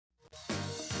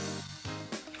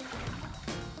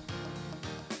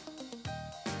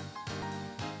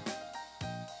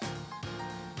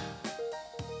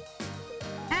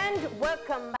And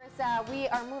welcome. We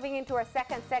are moving into our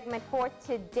second segment for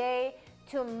today.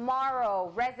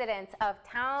 Tomorrow, residents of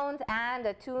towns and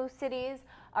the two cities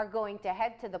are going to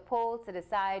head to the polls to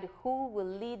decide who will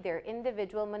lead their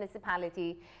individual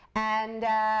municipality. And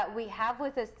we have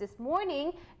with us this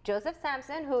morning Joseph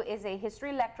Sampson, who is a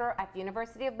history lecturer at the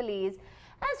University of Belize,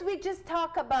 as we just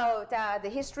talk about the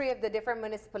history of the different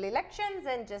municipal elections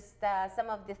and just some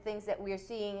of the things that we're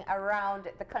seeing around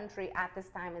the country at this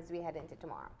time as we head into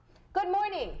tomorrow. Good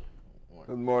morning.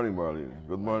 Good morning, Marlene.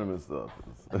 Good morning, Mr.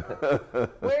 Office.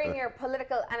 Wearing your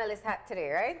political analyst hat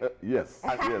today, right? Yes,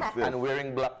 yes. And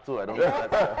wearing black too. I don't know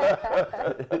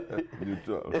that.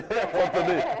 Neutral.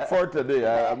 For today.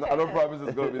 I don't promise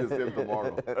it's going to be the same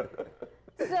tomorrow.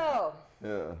 So,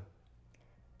 Yeah.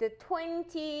 the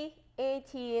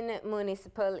 2018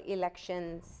 municipal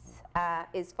elections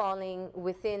is falling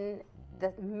within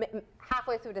the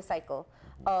halfway through the cycle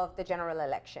of the general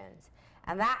elections.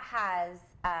 And that has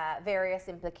various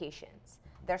implications.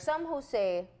 There are some who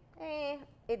say,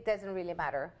 it doesn't really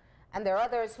matter. And there are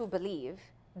others who believe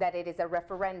that it is a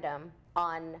referendum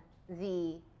on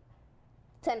the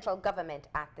central government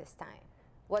at this time.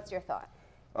 What's your thought?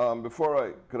 Before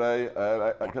I kind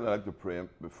of like to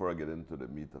preempt before I get into the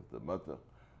meat of the matter.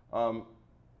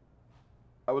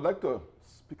 I would like to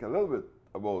speak a little bit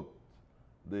about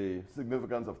the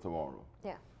significance of tomorrow.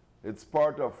 Yeah. It's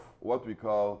part of what we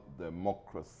call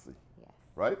democracy, Yes.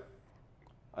 right?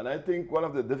 And I think one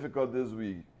of the difficulties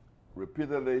we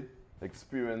repeatedly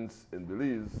experience in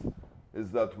Belize is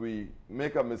that we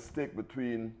make a mistake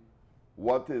between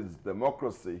what is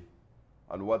democracy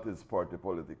and what is party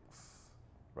politics,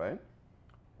 right?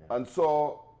 Yeah. And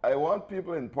so I want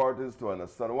people in parties to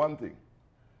understand one thing,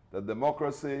 that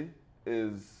democracy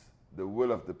is the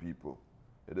will of the people.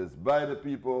 It is by the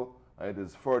people and it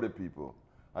is for the people.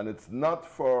 And it's not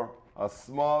for a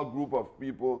small group of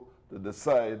people to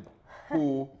decide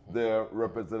who their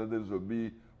representatives will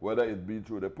be, whether it be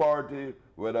through the party,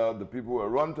 whether the people will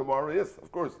run tomorrow. Yes,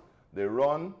 of course, they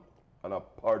run on a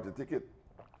party ticket.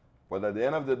 But at the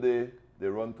end of the day, they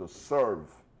run to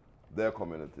serve their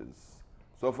communities.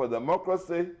 So for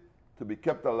democracy to be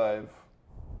kept alive,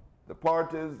 the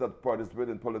parties that participate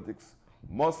in politics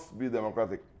must be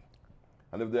democratic.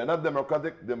 And if they're not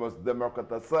democratic, they must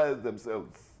democratize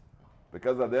themselves.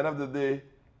 Because at the end of the day,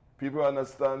 people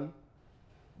understand,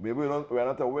 maybe we're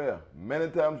not aware. Many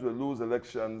times we lose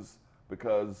elections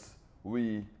because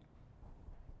we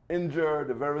injure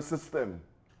the very system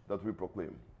that we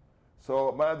proclaim.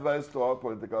 So my advice to all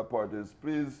political parties,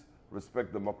 please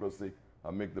respect democracy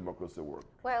and make democracy work.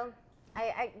 Well,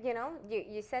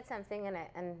 you said something,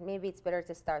 and maybe it's better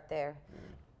to start there.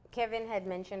 Kevin had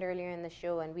mentioned earlier in the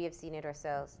show, and we have seen it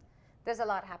ourselves, there's a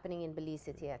lot happening in Belize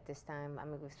City at this time. I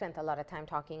mean, we've spent a lot of time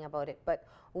talking about it, but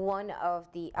one of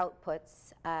the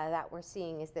outputs that we're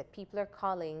seeing is that people are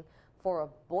calling for a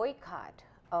boycott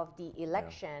of the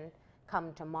election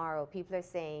come tomorrow. People are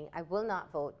saying, I will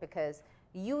not vote because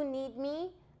you need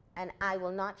me, and I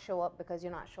will not show up because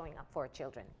you're not showing up for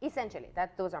children. Essentially,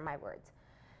 those are my words.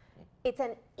 It's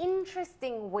an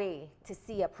interesting way to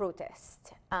see a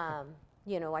protest.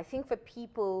 You know, I think for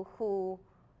people who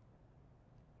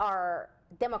are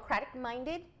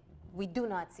democratic-minded, we do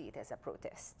not see it as a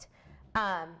protest.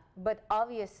 But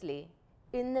obviously,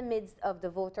 in the midst of the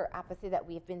voter apathy that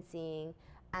we've been seeing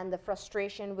and the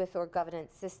frustration with our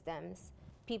governance systems,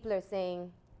 people are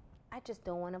saying, I just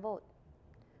don't want to vote.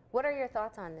 What are your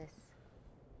thoughts on this?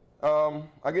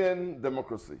 Again,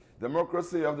 democracy.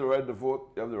 Democracy, you have the right to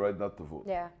vote, you have the right not to vote.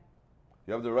 Yeah.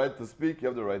 You have the right to speak, you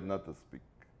have the right not to speak.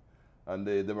 And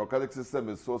the democratic system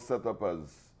is so set up,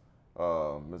 as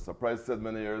Mr. Price said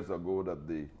many years ago, that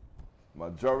the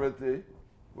majority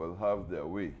will have their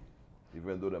way,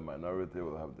 even though the minority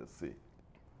will have their say.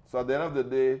 So at the end of the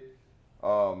day,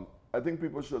 I think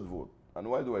people should vote. And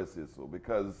why do I say so?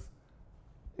 Because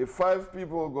if 5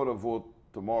 people go to vote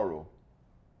tomorrow,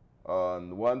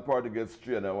 and one party gets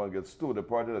 3 and one gets 2, the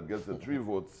party that gets the 3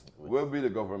 votes will be the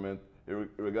government,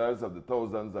 regardless of the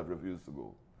thousands that refuse to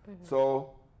go.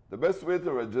 So the best way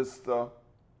to register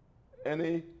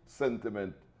any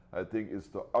sentiment, I think, is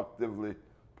to actively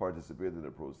participate in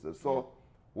the process. So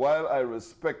while I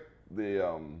respect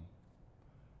those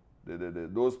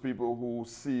people who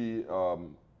see a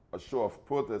show of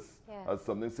protest as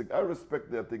something sick, I respect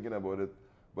their thinking about it,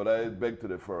 but I beg to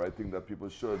differ. I think that people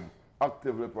should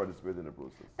actively participate in the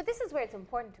process. But this is where it's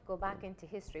important to go back into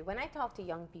history. When I talk to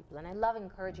young people, and I love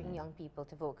encouraging young people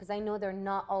to vote, because I know they're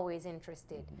not always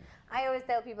interested. I always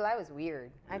tell people I was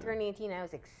weird. I turned 18, I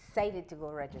was excited to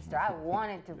go register. I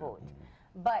wanted to vote.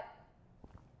 But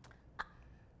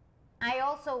I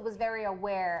also was very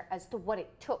aware as to what it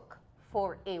took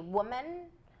for a woman,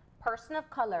 person of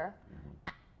color,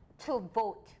 to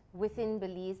vote within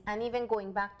Belize, and even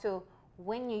going back to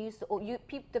when you used to,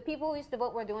 the people who used to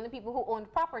vote were the only people who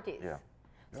owned properties. Yeah.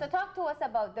 So talk to us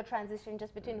about the transition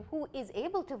just between who is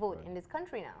able to vote in this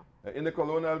country now. In the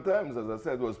colonial times, as I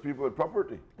said, it was people with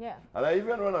property. Yeah. And I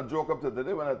even run a joke up to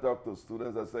today when I talk to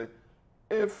students, I say,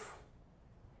 if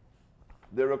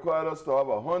they required us to have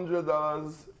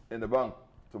 $100 in the bank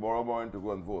tomorrow morning to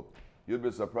go and vote, you'd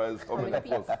be surprised how many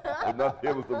of us would not be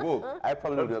able to vote. I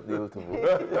probably would not be able to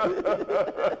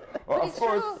vote. Well, of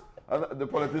course, and the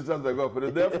politicians they go put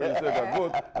it there for you so you can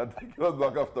vote and take it out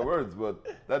back afterwards, but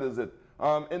that is it.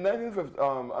 In 1950,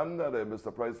 under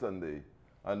Mr. Price and the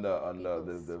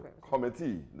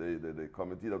committee, the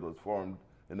committee that was formed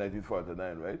in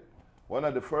 1949, right? One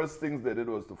of the first things they did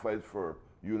was to fight for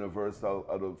universal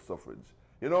adult suffrage.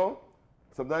 You know,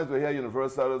 sometimes we hear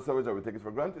universal adult suffrage and we take it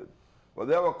for granted. But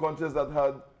there were countries that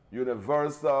had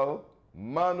universal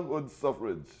manhood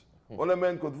suffrage. Only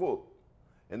men could vote.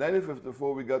 In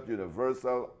 1954, we got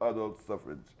universal adult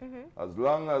suffrage. As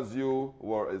long as you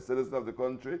were a citizen of the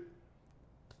country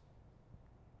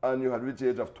and you had reached the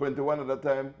age of 21 at that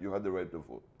time, you had the right to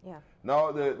vote. Yeah.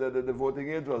 Now, the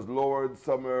voting age was lowered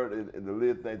somewhere in the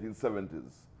late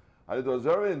 1970s. And it was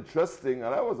very interesting,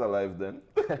 and I was alive then.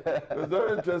 It was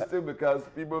very interesting because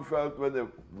people felt when the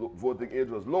voting age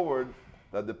was lowered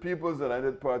that the People's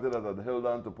United Party that had held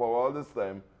on to power all this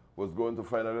time was going to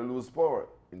finally lose power.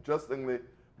 Interestingly,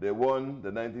 they won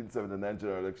the 1979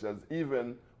 general elections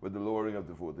even with the lowering of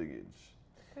the voting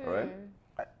age. All right?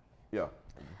 Yeah.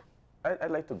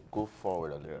 I'd like to go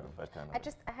forward a little if I can.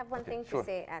 I have one thing sure. to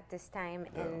say at this time,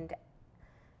 and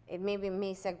it maybe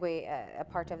may segue a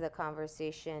part of the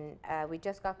conversation. We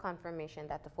just got confirmation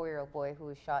that the 4-year-old boy who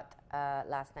was shot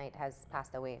last night has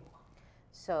passed away.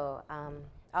 So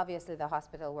obviously the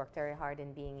hospital worked very hard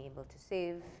in being able to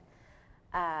save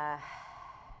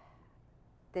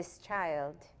this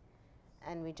child,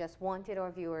 and we just wanted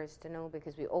our viewers to know,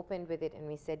 because we opened with it and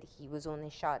we said he was only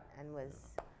shot and was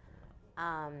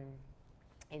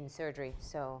in surgery.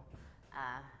 So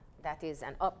that is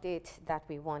an update that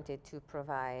we wanted to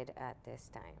provide at this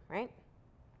time, right?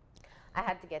 I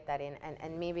had to get that in,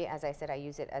 and maybe, as I said, I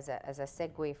use it as a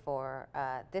segue for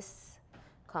this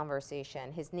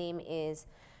conversation. His name is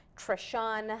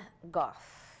Treshawn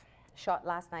Goff, shot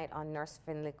last night on Nurse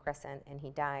Finley Crescent, and he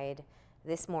died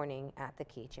this morning at the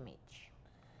KHMH.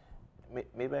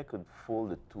 Maybe I could fold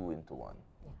the two into one.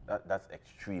 That's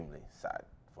extremely sad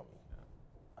for me.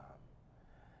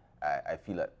 I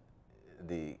feel that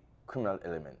the criminal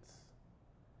elements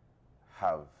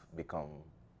have become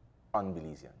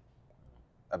un-Belizean.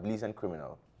 A Belizean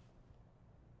criminal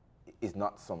is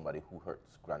not somebody who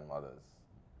hurts grandmothers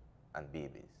and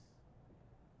babies.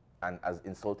 And as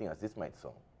insulting as this might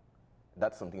sound,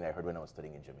 that's something I heard when I was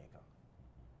studying in Jamaica.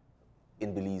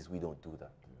 In Belize, we don't do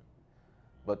that.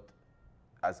 But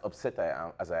as upset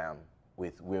as I am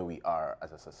with where we are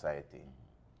as a society,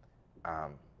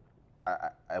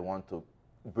 I want to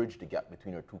bridge the gap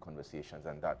between our two conversations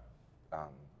and that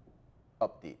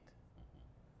update.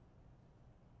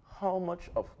 How much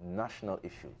of national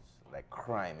issues, like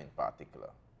crime in particular,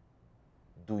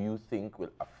 do you think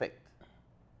will affect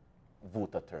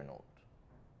voter turnout?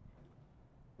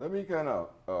 Let me kind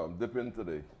of dip into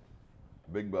the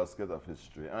big basket of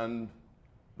history. And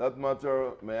that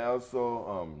matter, may I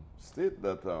also state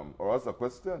that, or ask a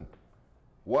question,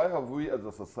 why have we as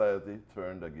a society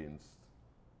turned against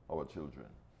our children?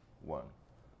 One.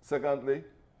 Secondly,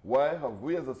 why have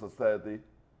we as a society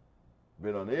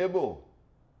been unable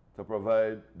to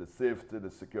provide the safety,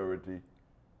 the security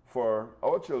for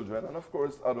our children and, of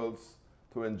course, adults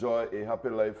to enjoy a happy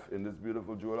life in this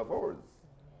beautiful jewel of ours?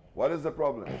 What is the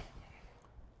problem?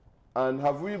 And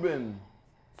have we been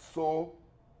so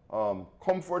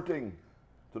comforting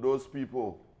to those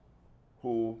people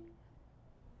who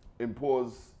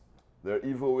impose their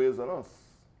evil ways on us?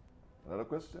 Another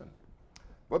question.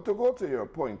 But to go to your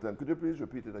point, and could you please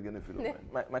repeat it again if you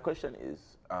don't mind? My question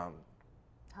is,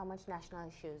 How much national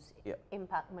issues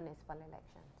impact municipal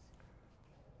elections?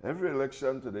 Every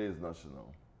election today is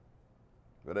national.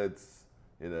 Whether it's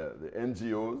in the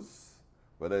NGOs,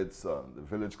 whether it's on the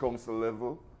village council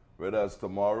level, whether it's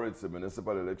tomorrow it's the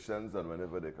municipal elections, and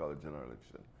whenever they call it general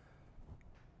election.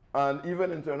 And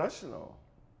even international,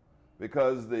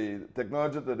 because the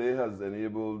technology today has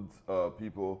enabled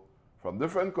people from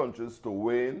different countries to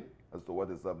weigh in as to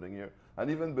what is happening here, and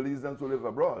even Belizeans who live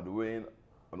abroad weigh in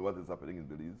on what is happening in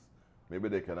Belize. Maybe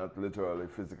they cannot literally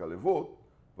physically vote,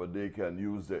 but they can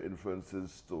use their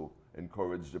influences to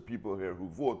encourage the people here who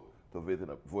vote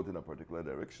to vote in a particular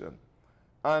direction.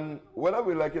 And whether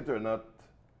we like it or not,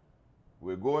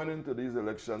 we're going into these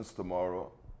elections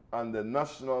tomorrow, and the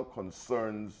national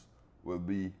concerns will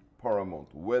be paramount.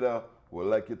 Whether we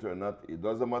like it or not, it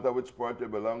doesn't matter which party you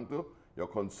belong to, your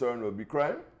concern will be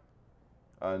crime.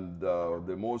 And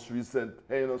the most recent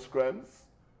heinous crimes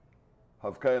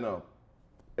have kind of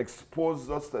exposed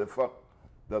us to the fact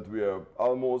that we are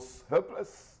almost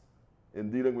helpless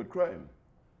in dealing with crime.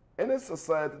 Any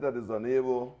society that is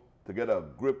unable to get a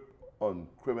grip on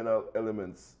criminal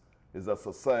elements is a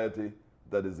society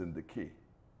that is in decay.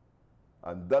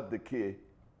 And that decay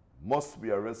must be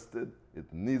arrested, it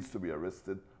needs to be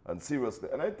arrested, and seriously.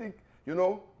 And I think, you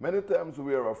know, many times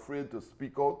we are afraid to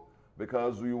speak out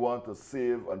because we want to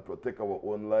save and protect our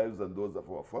own lives and those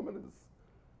of our families.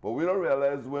 But we don't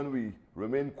realize when we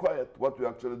remain quiet, what we're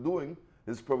actually doing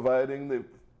is providing the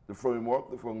framework,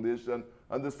 the foundation,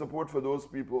 and the support for those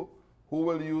people who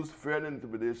will use fear and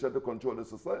intimidation to control the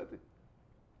society.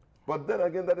 But then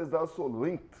again, that is also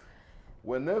linked.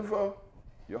 Whenever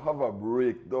you have a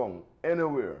breakdown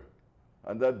anywhere,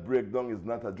 and that breakdown is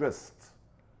not addressed,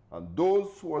 and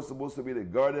those who are supposed to be the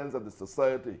guardians of the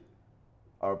society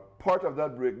are part of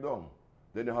that breakdown,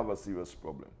 then you have a serious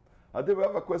problem. I think we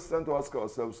have a question to ask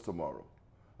ourselves tomorrow.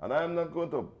 And I am not going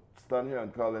to stand here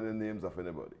and call any names of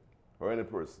anybody or any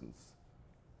persons.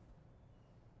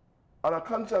 On a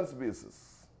conscience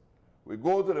basis, we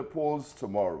go to the polls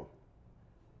tomorrow.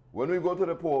 When we go to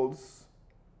the polls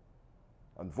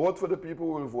and vote for the people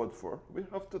we will vote for, we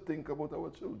have to think about our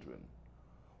children.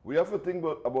 We have to think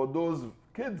about those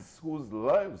kids whose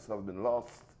lives have been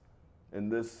lost in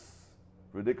this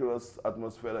ridiculous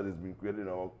atmosphere that has been created in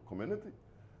our community.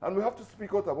 And we have to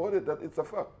speak out about it, that it's a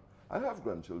fact. I have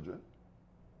grandchildren.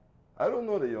 I don't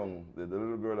know the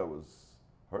little girl that was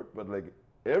hurt, but like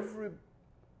every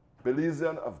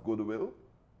Belizean of goodwill,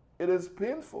 it is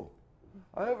painful.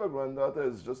 I have a granddaughter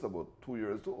who's just about 2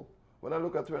 years old. When I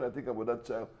look at her and I think about that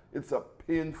child, it's a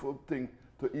painful thing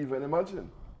to even imagine.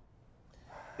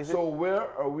 So where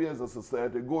are we as a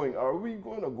society going? Are we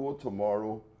going to go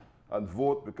tomorrow and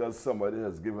vote because somebody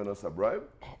has given us a bribe?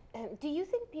 Do you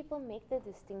think people make the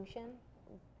distinction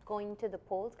going to the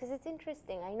polls? Because it's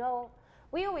interesting. I know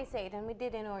we always say it, and we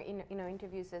did in our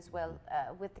interviews as well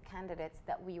with the candidates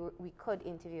that we could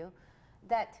interview,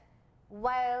 that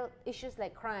while issues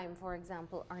like crime, for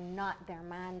example, are not their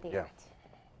mandate,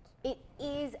 it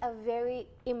is a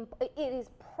it is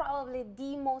probably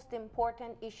the most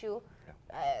important issue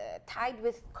tied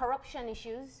with corruption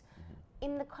issues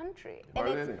in the country.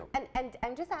 And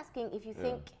I'm just asking if you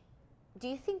think, do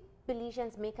you think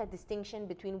Belizeans make a distinction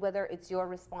between whether it's your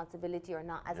responsibility or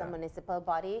not as a municipal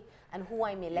body and who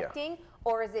I'm electing,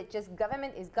 or is it just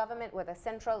government is government, whether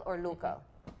central or local?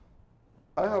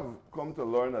 I have come to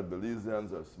learn that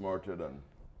Belizeans are smarter than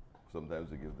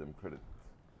sometimes we give them credit.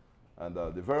 And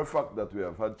the very fact that we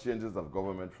have had changes of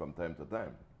government from time to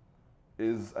time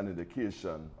is an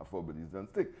indication of how Belizeans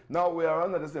think. Now, we are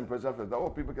under this impression that, oh,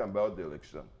 people can bow out the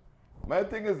election. My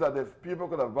thing is that if people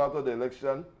could have bowed out the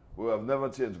election, we would have never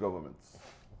changed governments.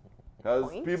 Because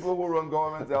people who run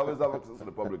governments, they always have access to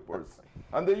the public purse.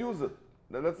 And they use it.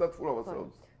 Then let's not fool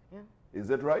ourselves. Is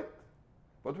it right?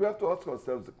 But we have to ask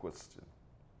ourselves the question.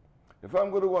 If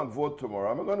I'm going to go and vote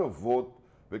tomorrow, am I going to vote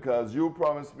because you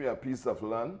promised me a piece of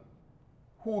land?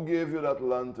 Who gave you that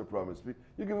land to promise me?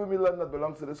 You're giving me land that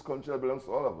belongs to this country, that belongs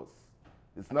to all of us.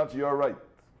 It's not your right.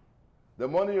 The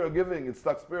money you're giving, it's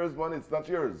taxpayers' money, it's not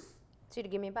yours. So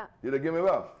you'd give me back. You'd give me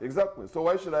back, exactly. So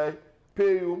why should I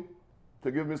pay you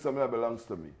to give me something that belongs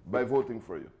to me by voting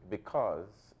for you?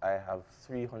 Because I have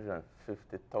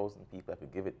 350,000 people I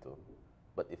could give it to.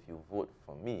 But if you vote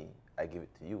for me, I give it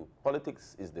to you.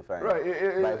 Politics is defined by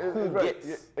who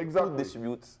gets, who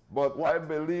distributes. But what? I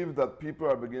believe that people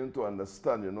are beginning to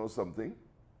understand, you know something?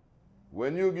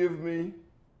 When you give me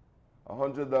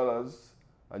 $100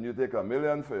 and you take $1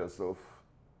 million for yourself,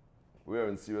 we are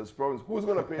in serious problems. Who's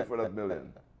going to pay for that $1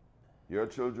 million? Your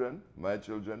children, my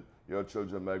children, your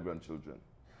children, my grandchildren.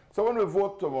 So when we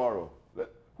vote tomorrow,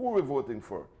 who are we voting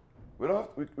for?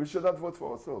 We should not vote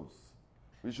for ourselves.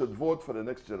 We should vote for the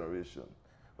next generation.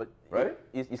 But right?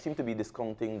 You seem to be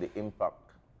discounting the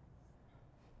impact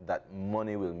that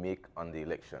money will make on the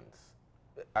elections.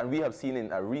 And we have seen in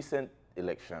recent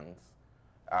elections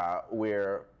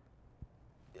where,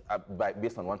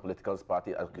 based on one political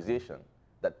party accusation,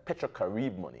 that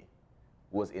Petro-Carib money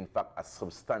was in fact a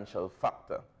substantial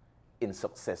factor in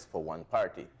success for one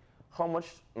party. How much,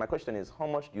 my question is, how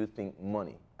much do you think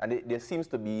money, and there seems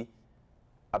to be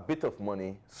a bit of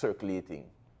money circulating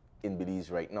in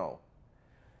Belize right now,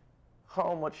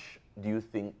 how much do you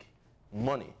think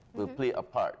money will play a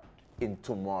part in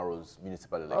tomorrow's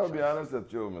municipal elections? I'll be honest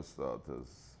with you, Mr. Otters.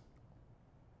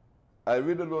 I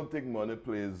really don't think money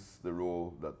plays the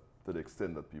role that to the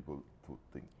extent that people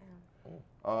think.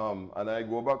 Yeah. And I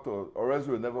go back to, or else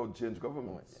we'll never change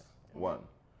governments. Yeah.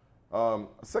 One.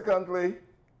 Secondly,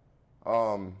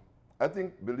 I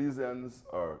think Belizeans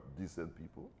are decent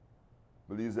people.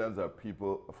 Belizeans are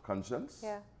people of conscience.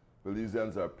 Yeah.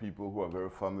 Belizeans are people who are very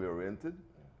family oriented.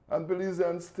 And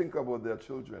Belizeans think about their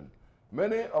children.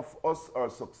 Many of us are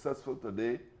successful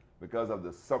today because of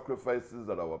the sacrifices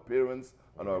that our parents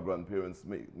and our grandparents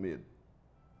made.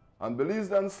 And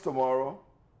Belizeans tomorrow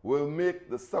will make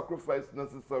the sacrifice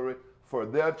necessary for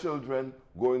their children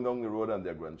going down the road and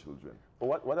their grandchildren.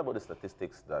 But what about the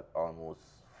statistics that almost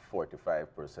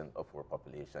 45% of our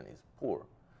population is poor?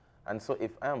 And so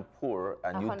if I'm poor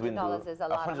and you dwindle, $100 is a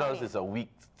lot of money. $100 is a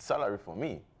week salary for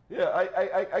me. Yeah,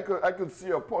 I could see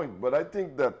your point, but I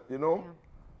think that, you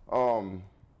know,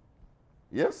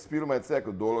 yes, people might say I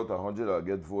could dole out 100 or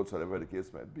get votes, whatever the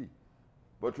case might be.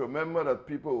 But remember that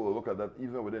people will look at that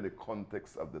even within the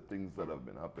context of the things that have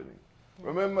been happening. Yeah.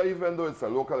 Remember, even though it's a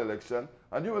local election,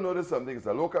 and you will notice something, it's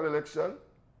a local election,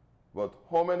 but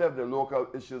how many of the local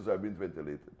issues are being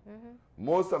ventilated?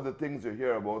 Most of the things you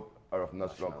hear about are of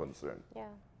national concern. Yeah.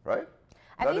 Right?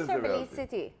 At least for Belize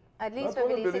City. At least for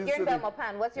Belize City. You're in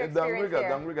Belmopan. What's your experience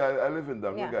there? Dangriga, I live in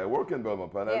Dangriga. I work in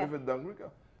Belmopan. I live in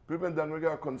Dangriga. People in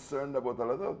Dangriga are concerned about a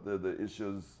lot of the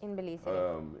issues in Belize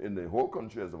City. In the whole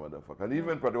country, as a matter of fact. And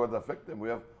even probably what affect them. We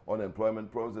have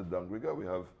unemployment problems in Dangriga. We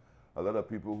have a lot of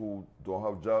people who don't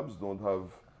have jobs, don't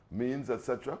have means,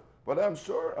 etc. But I'm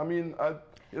sure, I mean, I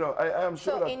am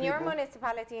sure that in your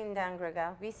municipality in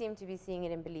Dangriga, we seem to be seeing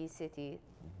it in Belize City.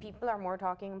 People are more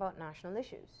talking about national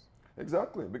issues.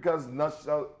 Exactly, because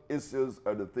national issues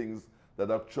are the things that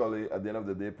actually, at the end of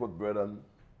the day, put bread and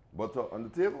butter on the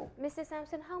table. Mr.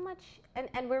 Sampson, how much,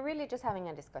 and we're really just having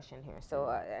a discussion here, so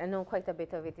I know quite a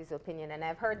bit of it is opinion, and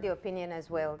I've heard the opinion as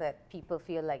well that people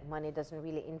feel like money doesn't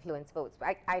really influence votes,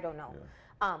 but I don't know.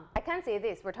 Yeah. I can say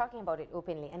this, we're talking about it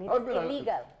openly, and it's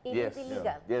illegal. It is illegal.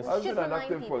 Yeah. Yes. I've been an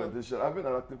active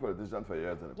politician for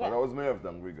years, but I was mayor of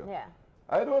Dangriga. Yeah.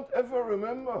 I don't ever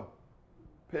remember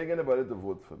paying anybody to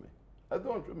vote for me. I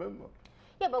don't remember.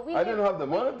 Yeah, but I didn't have the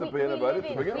money to pay anybody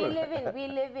to begin with. We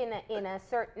live in a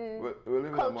certain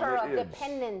culture of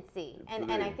dependency,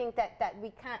 and I think that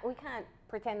we can't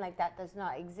pretend like that does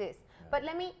not exist. Yeah. But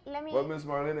let me. Well, Ms.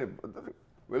 Marlene,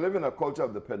 we live in a culture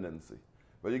of dependency.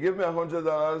 But you give me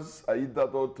 $100, I eat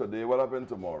that out today. What happened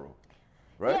tomorrow?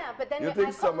 Right? Yeah, but then you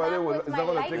think somebody is not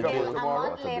going to think about tomorrow? A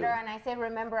month later, and I say,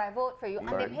 remember, I vote for you,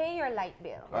 and they pay your light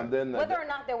bill. And then whether or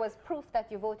not there was proof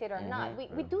that you voted or not,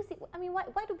 we do see. I mean,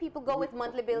 why do people go with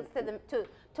monthly bills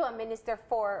to a minister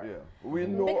for? Yeah, we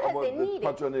know about the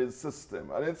patronage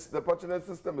system, and the patronage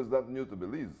system is not new to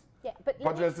Belize. Yeah, but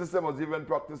patronage system was even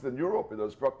practiced in Europe. It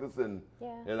was practiced in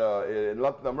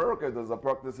Latin America. It was a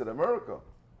practice in America,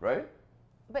 right?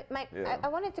 But Mike, I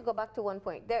wanted to go back to one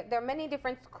point. There are many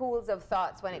different schools of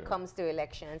thoughts when it comes to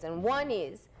elections, and one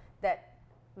is that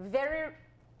in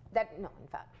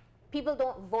fact, people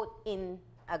don't vote in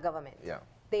a government. Yeah.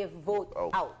 They vote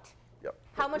out. Yep.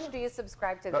 How much do you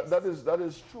subscribe to this? That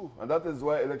is true, and that is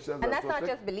why elections. And that's not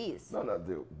just Belize. No,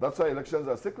 that's why elections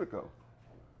are cyclical.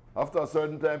 After a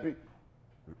certain time,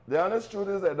 the honest truth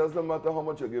is that it doesn't matter how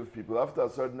much you give people. After a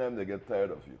certain time, they get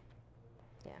tired of you.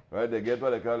 Yeah. Right? They get what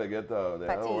they call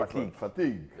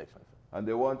fatigue. And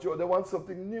they want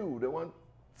something new. They want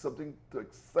something to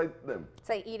excite them. It's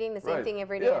like eating the same thing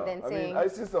every day and then saying. I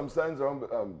see some signs around,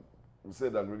 say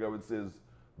Dangriga, which says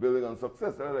building on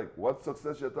success. They're like, what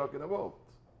success you're talking about?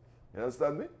 You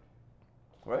understand me?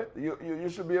 Right? You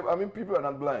should be, people are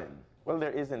not blind. Well,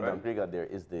 there is in Dangriga, there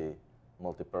is the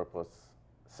multipurpose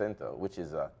center, which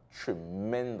is a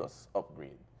tremendous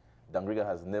upgrade. Dangriga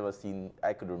has never seen,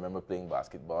 I could remember playing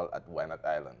basketball at Wynot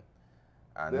Island.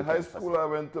 And the high school I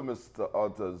went to, Mr.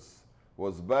 Otters,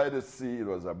 was by the sea. It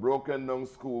was a broken down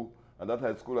school, and that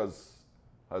high school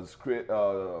has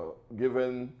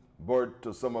given birth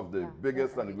to some of the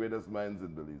biggest and the greatest minds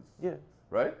in Belize. Yeah.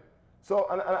 Right? So,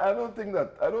 and I don't think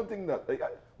that,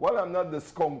 while I'm not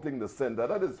discounting the center,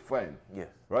 that is fine. Yes.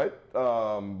 Right?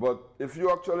 But if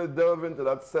you actually delve into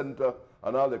that center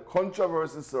and all the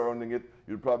controversies surrounding it,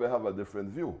 you'd probably have a different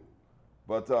view.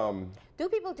 But do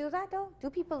people do that though? Do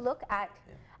people look at?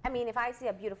 Yeah. I mean, if I see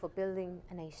a beautiful building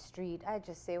and a street, I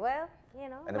just say, well, you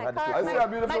know, my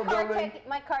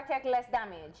car take less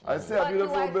damage. I see a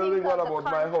beautiful building. What about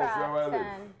my house where I live?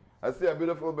 I see a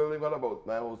beautiful building. What about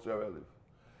my house where I live?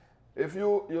 If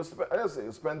you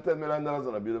spend $10 million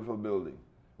on a beautiful building,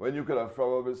 when you could have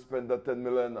probably spent that 10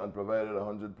 million and provided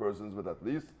 100 persons with at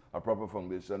least a proper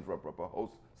foundation for a proper house,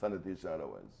 sanitation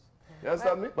otherwise. You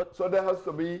understand me? But so there has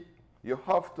to be, you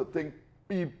have to think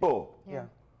people. Yeah.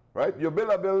 Right? You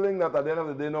build a building that at the end of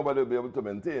the day nobody will be able to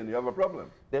maintain, you have a problem.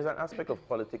 There's an aspect of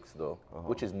politics, though,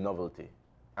 which is novelty.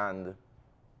 And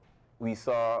we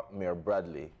saw Mayor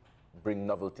Bradley bring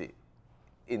novelty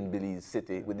in Belize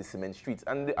City with the cement streets.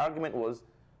 And the argument was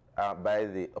by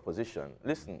the opposition,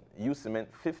 listen, you cement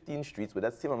 15 streets with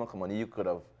that same amount of money, you could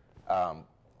have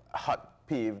hot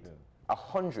paved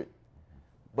 100.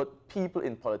 But people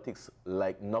in politics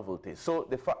like novelty. So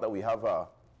the fact that we have a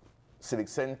civic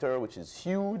center, which is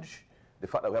huge, the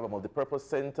fact that we have a multi-purpose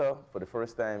center for the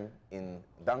first time in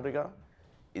Dangriga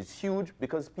is huge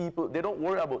because people, they don't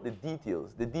worry about the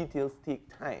details. The details take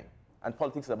time. And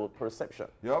politics is about perception.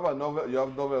 You have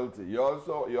novelty. You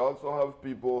also have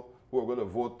people who are going to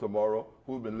vote tomorrow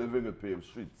who've been living with paved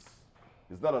streets.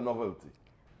 It's not a novelty.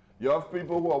 You have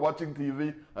people who are watching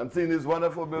TV and seeing these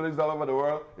wonderful buildings all over the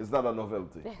world. It's not a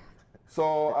novelty.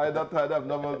 So that kind of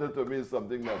novelty to me is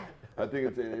something that I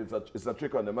think it's a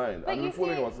trick on the mind. But and we're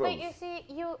fooling ourselves. But you see,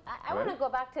 I want to go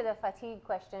back to the fatigue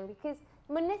question because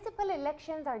municipal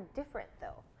elections are different,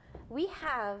 though. We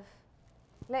have,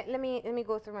 let me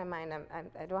go through my mind.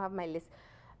 I don't have my list.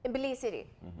 In Belize City,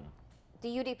 the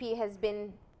UDP has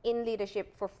been in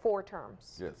leadership for 4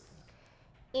 terms. Yes.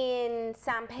 In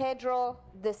San Pedro,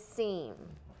 the same.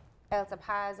 Elsa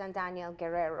Paz and Daniel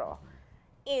Guerrero.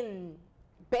 In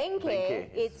Benque,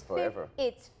 it's forever.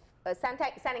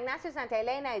 San Ignacio Santa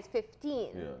Elena is 15.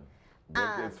 Yeah.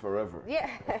 Benque is forever. Yeah.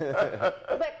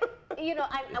 But, you know,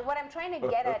 what I'm trying to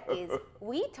get at is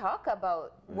we talk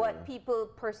about what people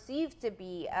perceive to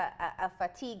be a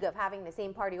fatigue of having the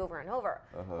same party over and over.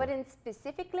 But in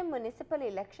specifically municipal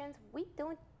elections, we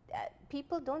don't,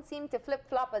 people don't seem to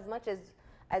flip-flop as much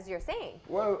as you're saying.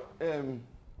 Well,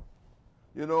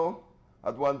 you know,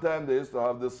 at one time they used to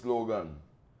have this slogan,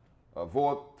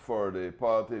 vote for the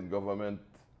party in government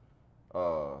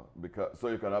so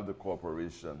you can have the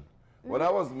corporation. When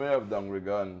I was mayor of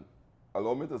Dangriga,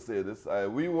 allow me to say this,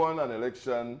 we won an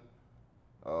election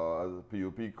as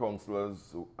PUP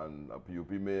councillors and a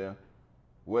PUP mayor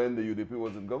when the UDP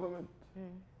was in government.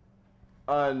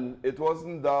 And it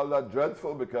wasn't all that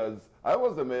dreadful because I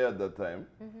was the mayor at that time.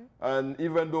 And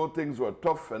even though things were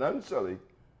tough financially,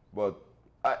 but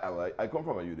I come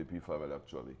from a UDP family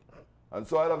actually. And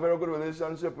so I had a very good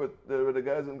relationship with the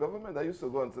guys in government. I used to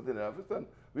go and sit in the office and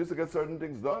we used to get certain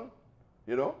things done,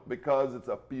 you know, because it's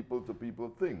a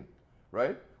people-to-people thing,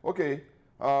 right? Okay,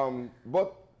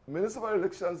 but municipal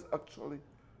elections actually,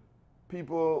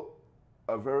 people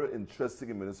are very interested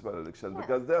in municipal elections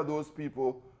because there are those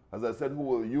people, as I said, who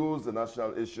will use the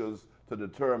national issues to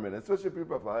determine, especially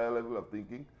people of a higher level of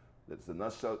thinking, it's the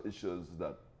national issues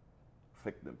that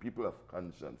affect them, people of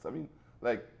conscience. I mean,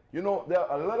 like, you know, there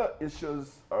are a lot of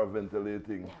issues are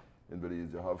ventilating in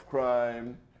Belize. You have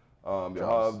crime, you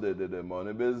have the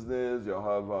money business, you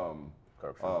have,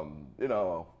 corruption. you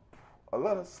know, a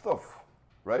lot of stuff,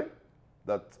 right,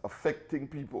 that's affecting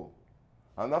people.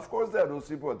 And of course, there are those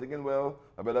people who are thinking, well,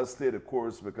 I better stay the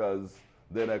course because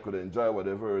then I could enjoy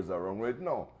whatever is around right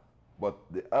now. But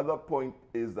the other point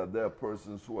is that there are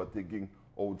persons who are thinking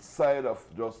outside of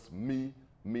just me,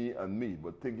 and me,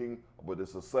 but thinking about the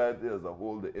society as a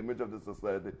whole, the image of the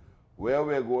society, where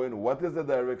we're going, what is the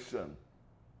direction.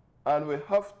 And we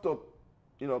have to,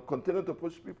 you know, continue to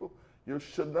push people. You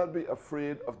should not be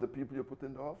afraid of the people you put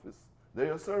in the office. They're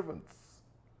your servants,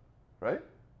 right?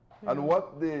 And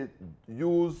what they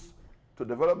use to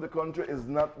develop the country is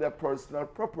not their personal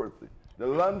property. The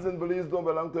lands in Belize don't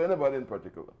belong to anybody in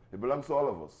particular. It belongs to all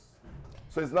of us.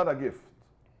 So it's not a gift.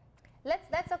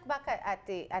 Let's look back at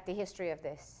the history of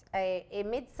this. A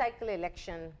mid-cycle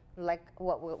election like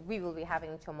what we will be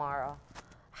having tomorrow.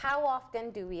 How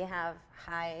often do we have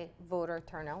high voter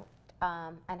turnout,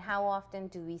 and how often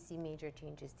do we see major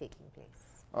changes taking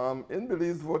place? In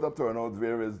Belize, voter turnout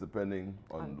varies depending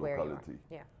on locality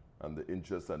Yeah. and the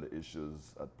interests and the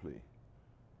issues at play.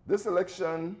 This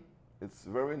election, it's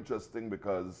very interesting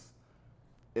because,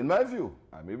 in my view,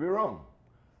 I may be wrong,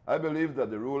 I believe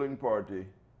that the ruling party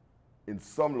in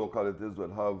some localities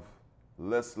will have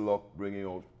less luck bringing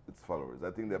out its followers.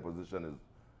 I think their position is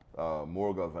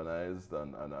more galvanized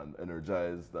and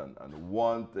energized and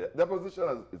their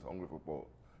position is hungry for power.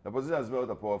 Their position has been out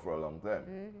of power for a long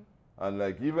time. And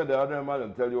like even the other man will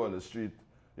tell you on the street,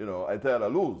 you know, I tell I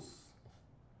lose.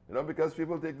 You know, because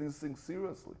people take these things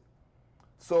seriously.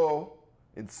 So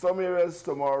in some areas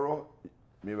tomorrow,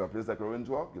 maybe a place like Orange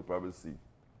Walk, you'll probably see.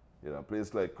 You know, a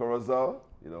place like Corozal,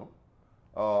 you know,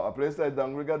 A place like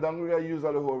Dangriga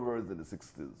usually hovers in the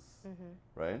 60s,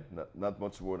 right? Not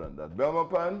much more than that.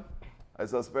 Belmopan, I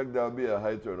suspect there'll be a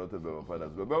high turnout in Belmopan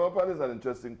as well. Belmopan is an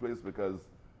interesting place because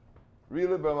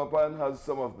really Belmopan has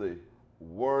some of the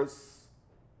worst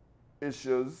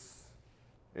issues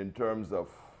in terms of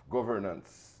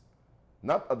governance.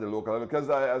 Not at the local level, because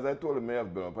as I told the mayor of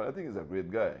Belmopan, I think he's a great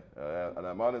guy, and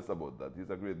I'm honest about that. He's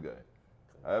a great guy.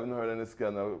 I haven't heard any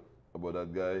scandal about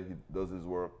that guy. He does his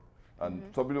work. And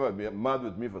some people might be mad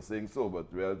with me for saying so, but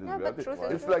reality is reality.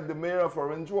 It's like the mayor of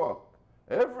Orange Walk.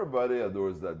 Everybody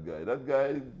adores that guy. That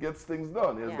guy gets things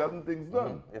done. He has gotten things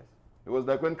done. Yes. It was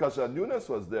like when Kashan Yunus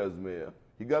was there as mayor.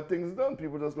 He got things done.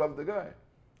 People just love the guy.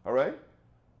 All right?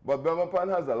 But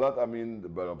Belmopan has a lot. I mean,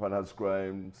 Belmopan has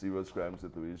crime, serious crime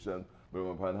situation.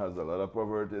 Belmopan has a lot of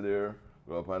poverty there.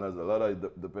 Belmopan has a lot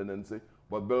of dependency.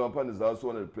 But Belmopan is also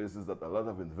one of the places that a lot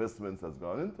of investments has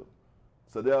gone into.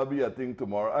 So there'll be a thing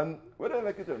tomorrow. And whether I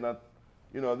like it or not,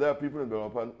 you know, there are people in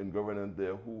Belmopan in government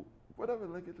there who, whether they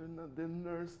like it or not, they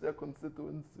nurse their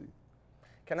constituency.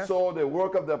 So the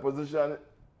work of the opposition,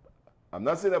 I'm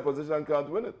not saying the opposition can't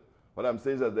win it, but I'm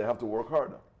saying that they have to work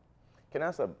harder. Can I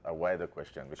ask a wider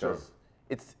question? Because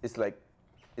it's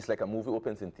like a movie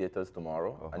opens in theaters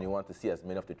tomorrow, and you want to see as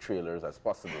many of the trailers as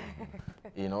possible.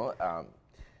 You know,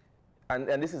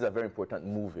 and this is a very important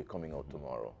movie coming out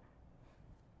tomorrow.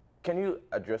 Can you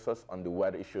address us on the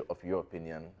wider issue of your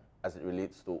opinion as it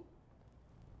relates to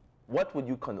what do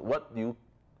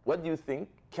you think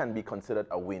can be considered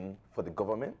a win for the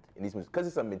government in these, because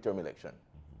it's a midterm election,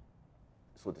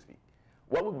 so to speak.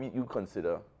 What would you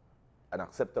consider an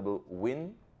acceptable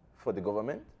win for the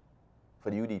government, for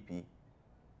the UDP,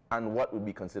 and what would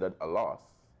be considered a loss?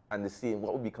 And the same,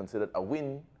 what would be considered a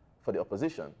win for the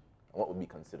opposition, and what would be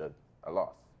considered a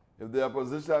loss? If the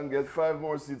opposition gets 5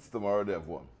 more seats tomorrow, they have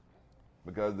won,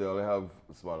 because they only have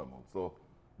a small amount. So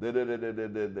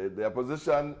the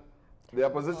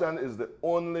opposition is the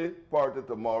only party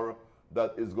tomorrow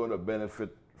that is going to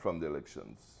benefit from the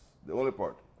elections. The only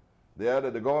party. They are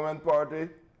the government party.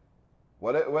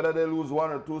 Whether they lose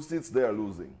 1 or 2 seats, they are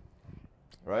losing,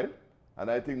 right? And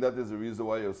I think that is the reason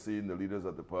why you're seeing the leaders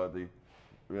of the party,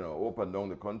 you know, up and down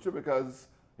the country, because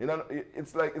you know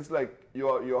it's like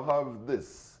you have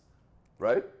this,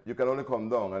 right? You can only come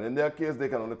down, and in their case, they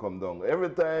can only come down. Every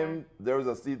time there is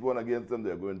a seat won against them,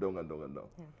 they're going down and down and down.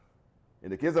 Yeah. In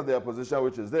the case of the opposition,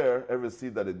 which is there, every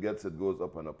seat that it gets, it goes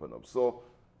up and up and up. So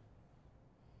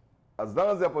as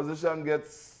long as the opposition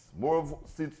gets more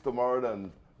seats tomorrow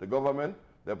than the government,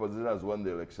 the opposition has won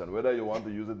the election, whether you want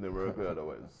to use it numerically or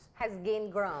otherwise. Has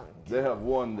gained ground. They have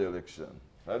won the election.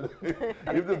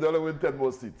 If they don't win 10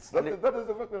 more seats. That is the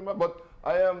fact of the matter. But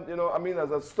I am, you know, I mean,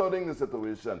 as I'm studying the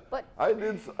situation, I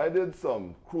did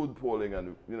some crude polling,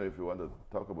 and, you know, if you want to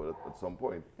talk about it at some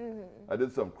point, I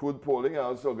did some crude polling. I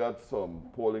also got some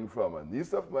polling from a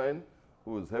niece of mine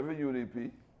who is heavy UDP.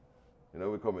 You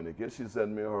know, we communicate. She sent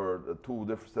me her 2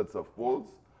 different sets of polls.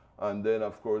 And then,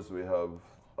 of course, we have...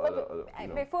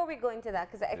 before we go into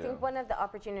that, because I think one of the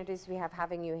opportunities we have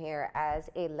having you here as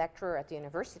a lecturer at the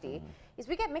university is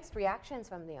we get mixed reactions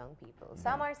from the young people.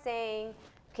 Some are saying,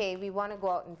 okay, we want to go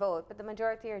out and vote, but the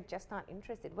majority are just not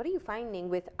interested. What are you finding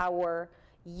with our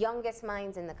youngest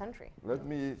minds in the country? Let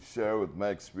me share with my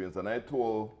experience, and I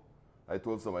told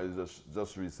somebody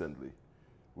just recently.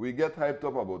 We get hyped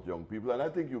up about young people, and I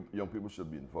think young people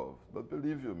should be involved. But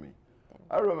believe you me,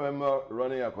 I remember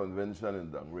running a convention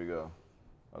in Dangriga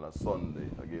on a Sunday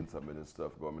against a minister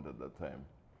of government at that time.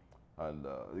 And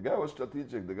the guy was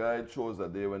strategic. The guy chose a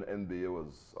day when NBA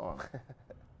was on.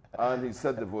 And he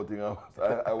set the voting hours.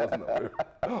 I wasn't aware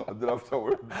until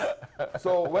afterwards.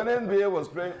 So when NBA was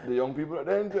playing, the young people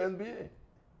are into NBA.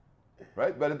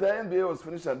 Right? By the time NBA was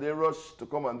finished and they rushed to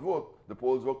come and vote, the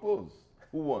polls were closed.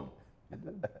 Who won? He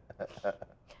did.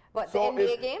 What, so the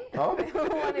NBA game? Huh? Who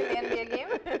won in the NBA game?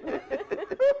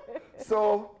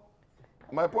 So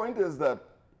my point is that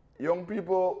young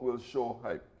people will show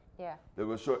hype. Yeah. They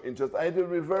will show interest. And it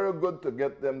will be very good to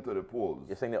get them to the polls.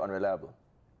 You're saying they're unreliable?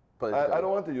 I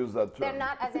don't want to use that term. They're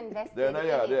not as invested.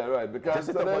 They're right. Because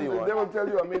they will tell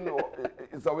you, I mean,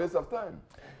 it's a waste of time.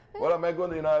 What am I going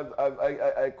to, you know,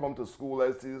 I come to school,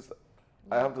 I see this,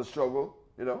 I have to struggle,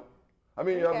 you know. I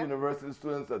mean, you have university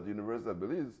students at the University of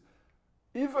Belize.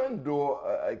 Even though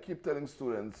I keep telling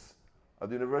students, at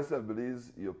the University of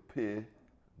Belize, you pay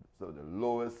the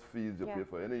lowest fees you pay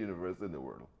for any university in the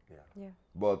world. Yeah.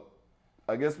 But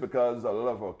I guess because a lot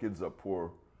of our kids are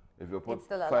poor, if you put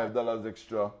 $5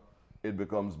 extra, it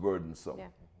becomes burdensome. Yeah.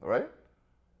 All right?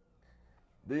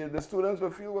 The students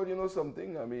will feel, well, you know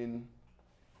something? I mean,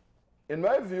 in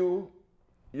my view,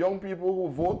 young people who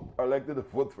vote are likely to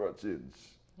vote for a change.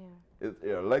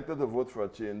 They are likely to vote for a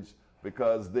change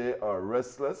because they are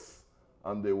restless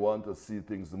and they want to see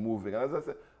things moving. And as I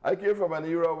said, I came from an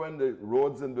era when the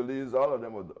roads in Belize, all of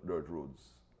them were dirt roads.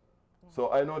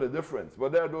 So I know the difference.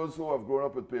 But there are those who have grown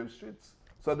up with paved streets.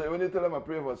 So when you tell them I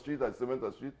pave a street, I cement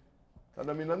a street, that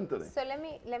doesn't mean nothing to them. So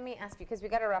let me ask you, because we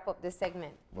got to wrap up this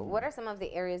segment. What are some of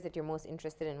the areas that you're most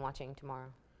interested in watching tomorrow?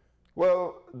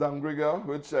 Well, Dangriga,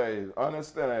 which I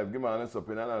honestly, and I give my honest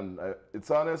opinion, and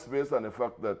it's honest based on the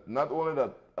fact that not only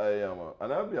that I am,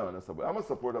 and I'll be honest about it, I'm a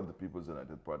supporter of the People's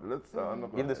United Party. I'm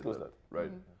not going to disclose that. Right.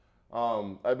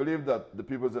 I believe that the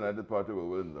People's United Party will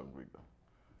win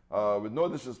Dangriga. With no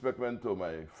disrespect meant to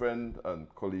my friend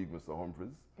and colleague, Mr.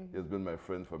 Humphreys. He has been my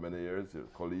friend for many years, he's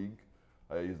a colleague.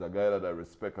 He's a guy that I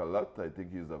respect a lot. I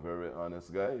think he's a very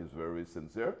honest guy. He's very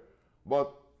sincere.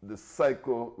 But the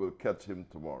cycle will catch him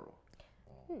tomorrow.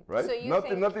 Right? So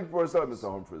nothing personal,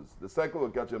 Mr. Humphreys. The cycle will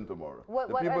catch him tomorrow.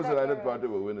 The People's United Party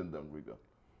will win in Dangriga.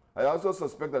 I also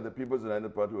suspect that the People's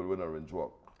United Party will win Orange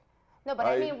Walk. No, but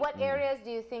I mean, what areas do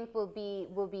you think will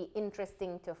be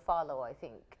interesting to follow? I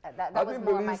think that was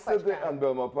more my question. City and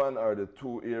Belmopan are the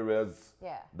two areas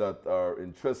that are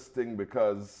interesting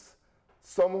because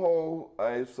somehow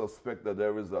I suspect that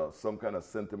there is some kind of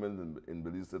sentiment in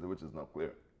Belize City which is not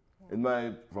clear.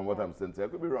 From what I'm saying, I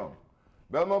could be wrong.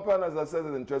 Belmopan, as I said,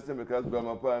 is interesting because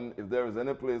Belmopan, if there is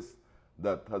any place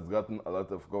that has gotten a lot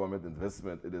of government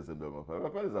investment, it is in Belmopan.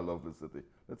 Belmopan is a lovely city.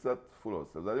 Let's not fool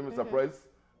ourselves. I think Mr. Price,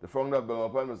 the founder of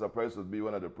Belmopan, Mr. Price would be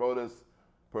one of the proudest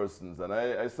persons. And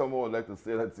I somehow would like to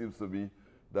say that it seems to be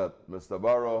that Mr.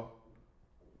 Barrow,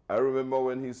 I remember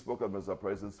when he spoke at Mr.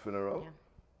 Price's funeral,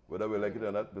 whether we like it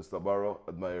or not, Mr. Barrow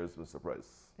admires Mr.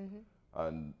 Price.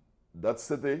 And that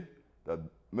city that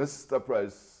Mr.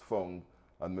 Price found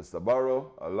and Mr.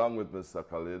 Barrow, along with Mr.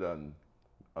 Khalid and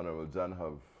Honorable John,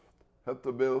 have helped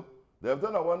to build. They have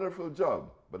done a wonderful job,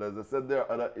 but as I said, there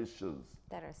are other issues.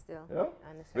 That are still.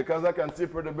 Because I can see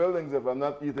pretty buildings if I'm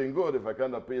not eating good, if I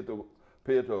cannot pay to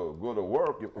go to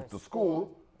work, to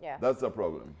school, that's a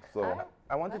problem. So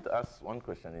I wanted to ask one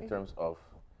question in terms of,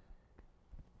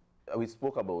 we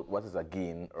spoke about what is a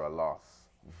gain or a loss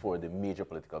for the major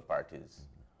political parties,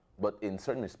 but in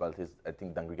certain municipalities, I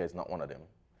think Dangriga is not one of them.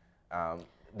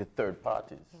 The third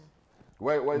parties.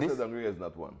 Why is it Dangriga is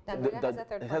not one? Dangriga has a third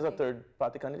party. It has a third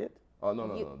party candidate? Oh,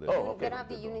 no. They don't have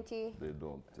the unity. They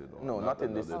don't. No, not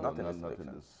in this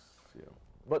election. Yeah.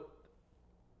 But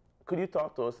could you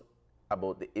talk to us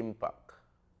about the impact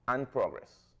and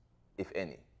progress, if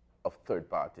any, of third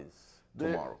parties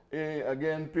tomorrow?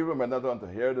 Again, people might not want to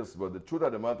hear this, but the truth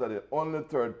of the matter, the only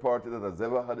third party that has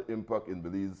ever had impact in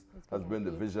Belize has been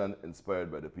the vision inspired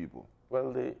by the people.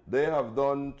 Well, they have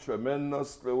done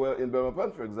tremendously well. In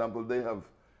Belmopan, for example, there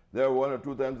are one or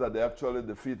two times that they actually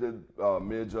defeated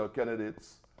major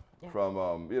candidates from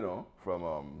the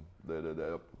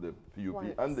PUP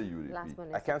and the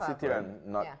UDP. I can't sit here and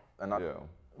not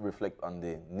reflect on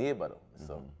the neighbor, though.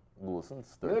 So Golson's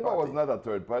third neighbor party. was not a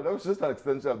third party. That was just an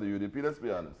extension of the UDP. Let's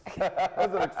be honest.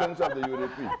 That's an extension of the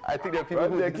UDP. I think there are people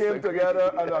who they came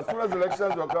together, and as soon as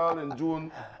elections were called in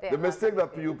June, the mistake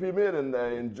that PUP made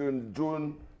in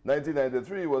June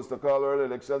 1993 was to call early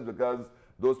elections because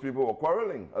those people were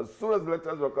quarreling. As soon as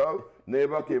elections were called,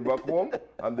 Neighbor came back home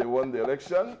and they won the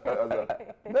election.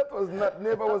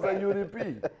 Neighbor was a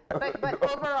UDP. But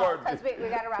overall, because we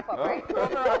got to wrap up, right?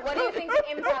 Overall, what do you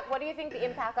think the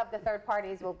impact of the third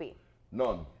parties will be?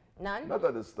 None. None? Not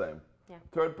at this time. Yeah.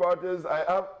 Third parties, I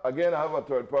have a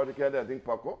third party candidate, I think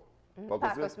Paco.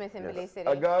 Paco Smith in Belize City.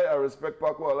 A guy, I respect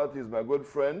Paco a lot, he's my good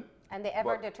friend. And they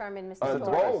ever determined Mr. And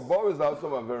Bo is also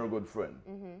my very good friend,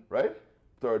 right?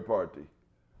 Third party.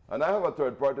 And I have a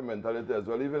third party mentality as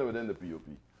well, even within the PUP.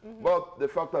 But the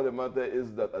fact of the matter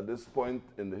is that at this point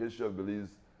in the history of Belize,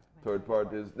 third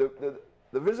parties,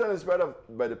 the vision inspired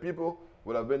by the people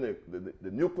would have been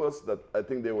the nucleus that I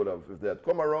think they would have, if they had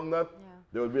come around that,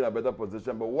 they would be in a better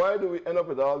position. But why do we end up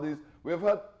with all these? We've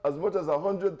had as much as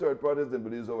 100 third parties in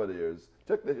Belize over the years.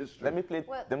 Check the history. Let me play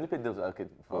devil's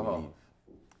advocate before we leave.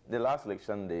 The last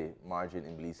election, the margin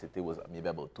in Belize City was maybe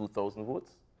about 2,000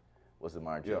 votes, was the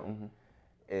margin.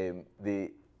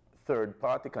 The third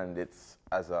party candidates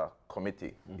as a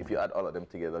committee, if you add all of them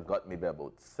together, got maybe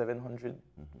about 700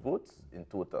 votes in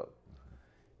total.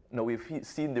 Now we've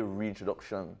seen the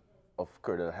reintroduction of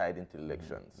Colonel Hyde into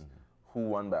elections, who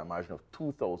won by a margin of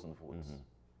 2,000 votes.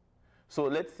 So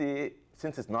let's say,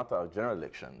 since it's not our general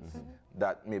elections,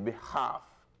 that maybe half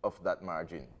of that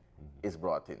margin is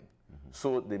brought in.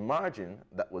 So the margin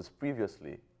that was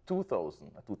previously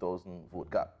 2,000, a 2,000 vote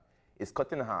gap, is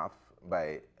cut in half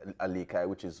by Alikai,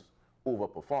 which is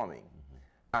overperforming.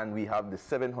 and we have the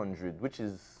 700, which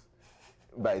is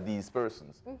by these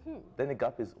persons, then the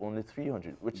gap is only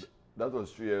 300, which that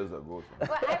was 3 years ago. Well,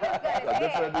 I was going to say,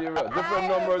 different era, different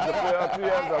numbers to play 3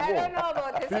 years ago. I don't know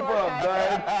about this People one, have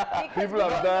died, people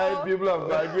have died, people have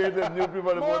migrated, new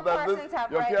people more have voted. persons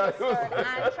have registered and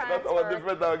transferred. That's our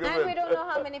different argument. And we don't know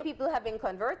how many people have been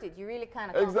converted. You really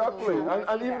kind of Exactly.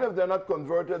 And even if they're not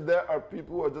converted, there are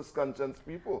people who are just conscious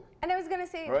people. And I was going to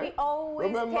say, right? we always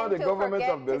Remember tend the to government forget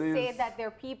of Belize, to say that there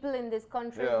are people in this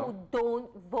country Yeah. who don't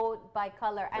vote by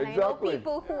color. And Exactly. I know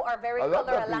people who are very A lot of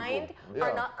color aligned people. Yeah.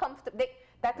 are not comfortable.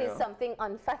 That is Yeah. something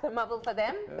unfathomable for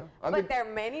them. Yeah. But there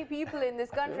are many people in this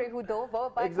country who don't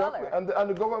vote by Exactly. color. And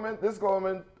the government, this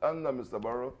government and Mr.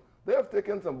 Barrow, they have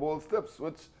taken some bold steps,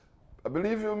 which,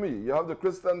 believe you me, you have the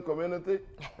Christian community,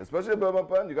 especially Burma,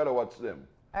 you got to watch them.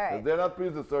 All right. They're not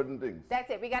pleased with certain things. That's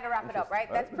it. We got to wrap it up,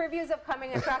 right? That's previews of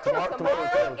coming attractions.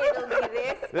 Tomorrow it'll be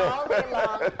this all day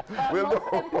long.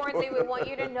 Most importantly, we want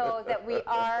you to know that we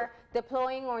are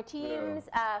deploying our teams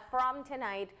from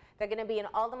tonight. They're going to be in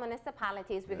all the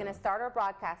municipalities. We're going to start our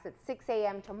broadcast at 6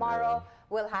 a.m. tomorrow.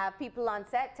 We'll have people on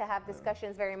set to have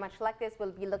discussions very much like this.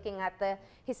 We'll be looking at the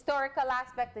historical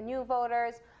aspect, the new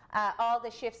voters, all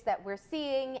the shifts that we're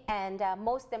seeing, and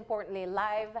most importantly,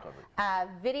 live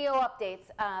video updates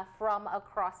from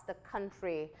across the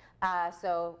country.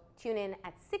 So tune in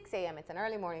at 6 a.m. It's an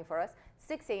early morning for us.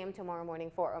 6 a.m. tomorrow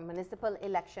morning for our municipal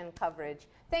election coverage.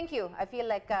 Thank you. I feel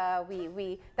like that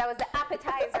was the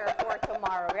appetizer for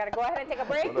tomorrow. We got to go ahead and take a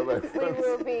break. We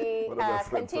will be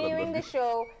continuing the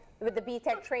show with the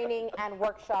BTEC training and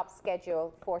workshop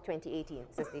schedule for 2018.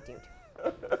 So stay tuned.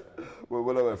 Well,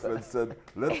 one of my friends said,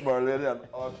 let Marlene and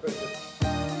Arthur